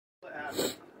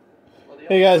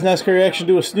Hey guys, NASCAR reaction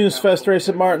to a Snoozefest race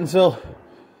at Martinsville.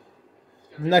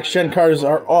 Next gen cars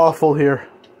are awful here.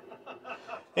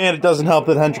 And it doesn't help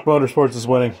that Hendrick Motorsports is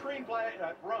winning.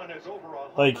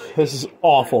 Like, this is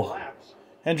awful.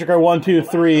 Hendrick are 1, 2,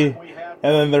 3, and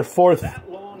then their fourth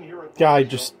guy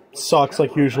just sucks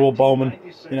like usual, Bowman,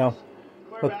 you know.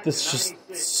 But this is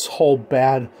just so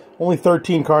bad. Only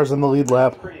 13 cars on the lead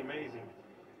lap.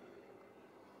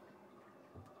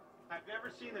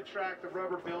 Track the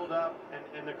rubber build up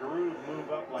and the groove move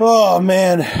up like oh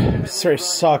man, this race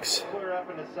sucks. Clear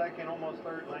up in a second, almost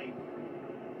third lane,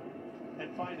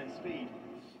 and finding speed.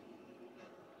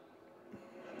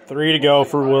 3 to go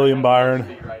for William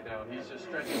Byron. Right now. He's just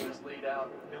stretching this lead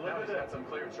out. Now he's got some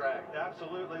clear track.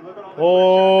 Absolutely. Look at all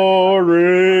the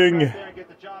boring. right there and get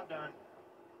the job done.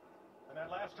 And that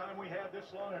last time we had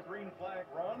this long a green flag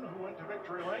run, who went to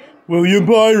victory lane? William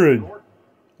Byron.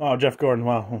 Oh, Jeff Gordon.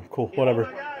 Wow, oh, cool.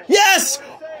 Whatever. Yes!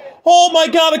 Oh my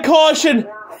God, a caution!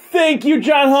 Thank you,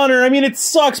 John Hunter. I mean, it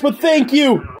sucks, but thank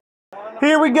you.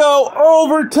 Here we go.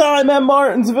 Overtime at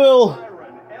Martinsville.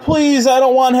 Please, I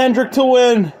don't want Hendrick to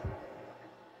win.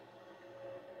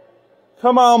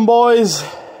 Come on, boys.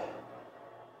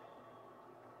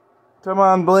 Come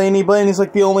on, Blaney. Blaney's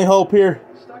like the only hope here.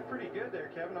 Stuck pretty good there,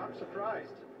 Kevin. I'm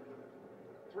surprised.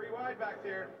 3 wide back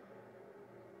there.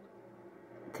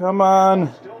 Come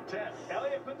on. Still 10.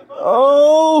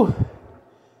 Oh!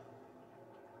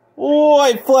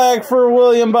 White flag for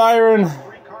William Byron.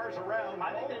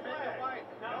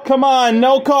 Come on,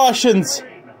 no cautions.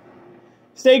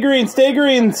 Stay green, stay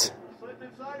greens.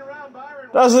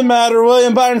 Doesn't matter.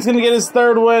 William Byron's going to get his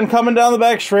third win coming down the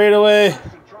back straightaway.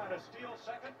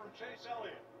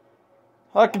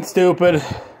 Fucking stupid.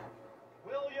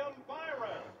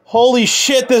 Holy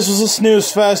shit, this was a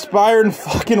snooze fest. Byron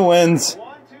fucking wins.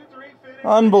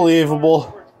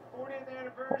 Unbelievable.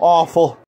 Awful.